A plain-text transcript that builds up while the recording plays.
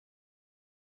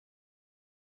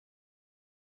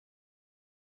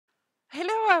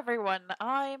Hello everyone,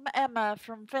 I'm Emma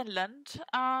from Finland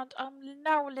and I'm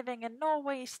now living in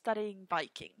Norway studying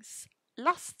Vikings.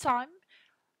 Last time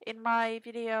in my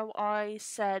video I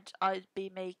said I'd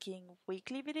be making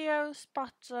weekly videos,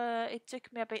 but it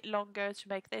took me a bit longer to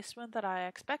make this one than I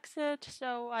expected,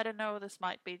 so I don't know, this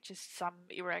might be just some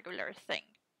irregular thing.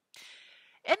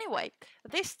 Anyway,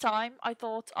 this time I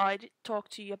thought I'd talk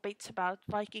to you a bit about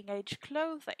Viking Age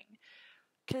clothing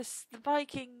because the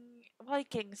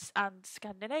Vikings and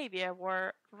Scandinavia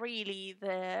were really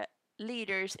the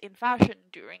leaders in fashion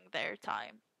during their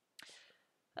time.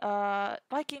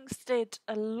 Vikings did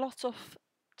a lot of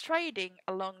trading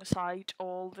alongside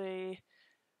all the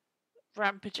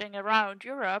rampaging around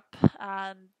Europe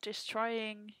and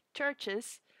destroying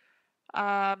churches.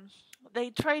 Um,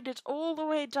 they traded all the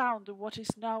way down to what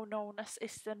is now known as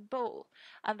Istanbul,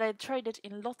 and they traded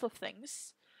in a lot of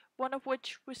things, one of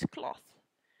which was cloth.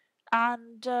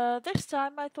 And this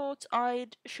time I thought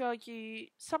I'd show you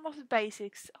some of the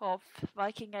basics of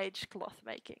Viking Age cloth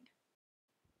making.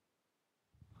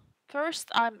 First,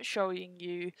 I'm showing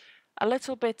you a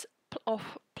little bit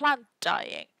of plant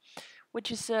dyeing,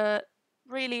 which is a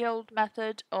really old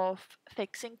method of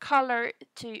fixing color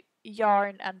to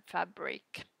yarn and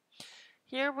fabric.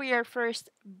 Here we are first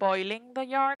boiling the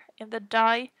yarn in the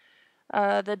dye.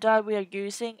 The dye we are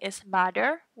using is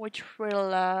madder, which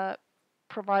will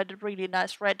provide a really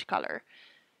nice red color.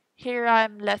 Here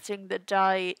I'm letting the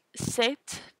dye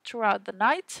sit throughout the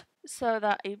night so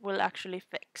that it will actually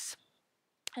fix.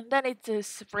 And then it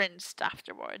is rinsed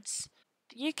afterwards.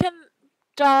 You can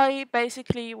dye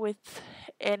basically with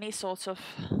any sort of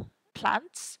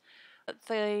plants.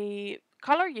 The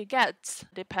color you get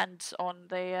depends on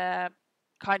the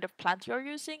kind of plant you're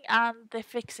using and the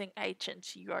fixing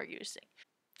agent you are using.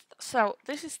 So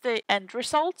this is the end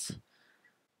result.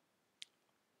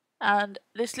 And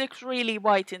this looks really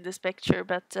white in this picture,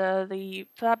 but the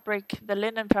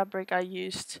linen fabric I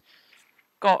used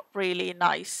got really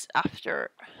nice after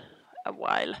a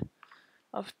while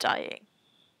of dyeing.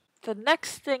 The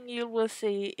next thing you will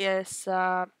see is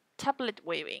tablet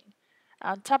weaving.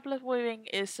 And tablet weaving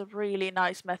is a really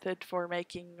nice method for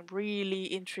making really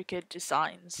intricate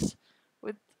designs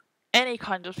with any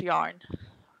kind of yarn.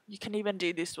 You can even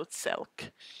do this with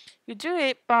silk. You do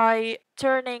it by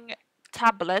turning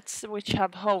tablets which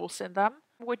have holes in them,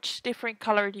 which different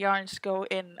colored yarns go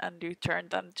in, and you turn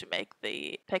them to make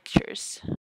the pictures.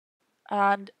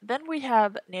 And then we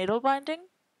have needle binding,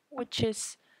 which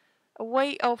is a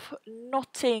way of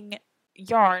knotting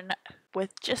yarn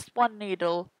with just one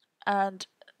needle, and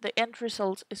the end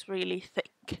result is really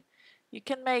thick. You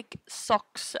can make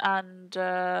socks and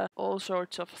all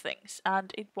sorts of things,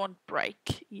 and it won't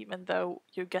break even though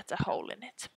you get a hole in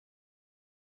it.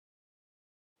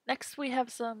 Next we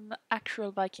have some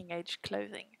actual Viking Age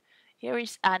clothing. Here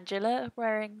is Angela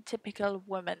wearing typical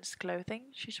women's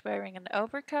clothing. She's wearing an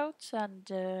overcoat and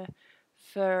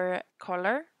fur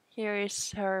collar. Here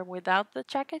is her without the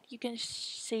jacket. You can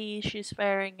see she's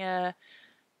wearing a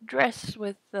dress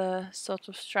with sort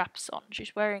of straps on.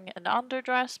 She's wearing an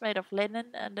underdress made of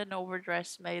linen and an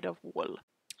overdress made of wool.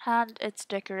 And it's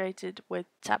decorated with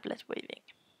tablet weaving.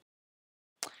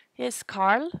 Here's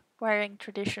Carl wearing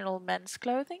traditional men's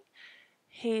clothing.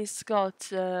 He's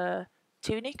got a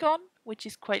tunic on, which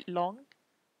is quite long,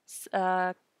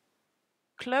 a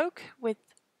cloak with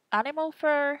animal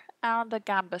fur, and a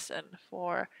gambeson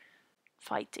for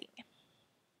fighting.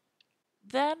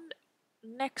 Then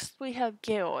next we have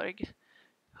Georg,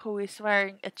 who is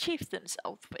wearing a chieftain's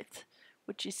outfit,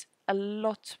 which is a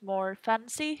lot more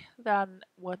fancy than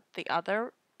what the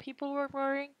other people were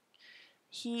wearing.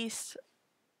 He's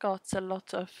got a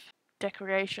lot of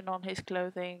decoration on his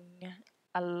clothing,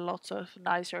 a lot of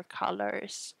nicer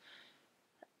colors,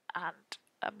 and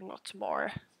a lot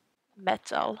more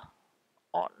metal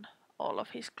on all of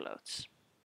his clothes.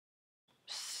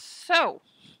 So,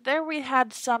 there we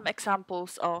had some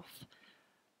examples of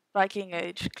Viking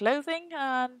Age clothing,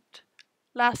 and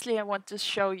lastly I want to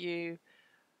show you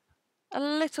a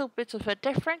little bit of a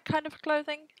different kind of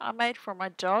clothing I made for my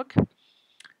dog.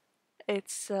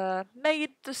 It's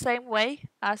made the same way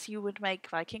as you would make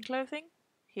Viking clothing,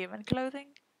 human clothing.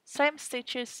 Same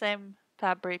stitches, same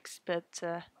fabrics, but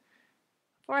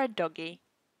for a doggy.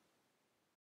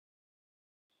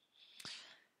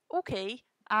 Okay,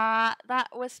 that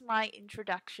was my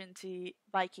introduction to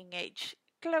Viking Age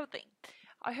clothing.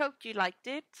 I hope you liked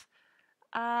it.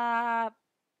 I'll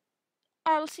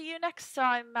see you next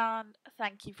time, and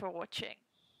thank you for watching.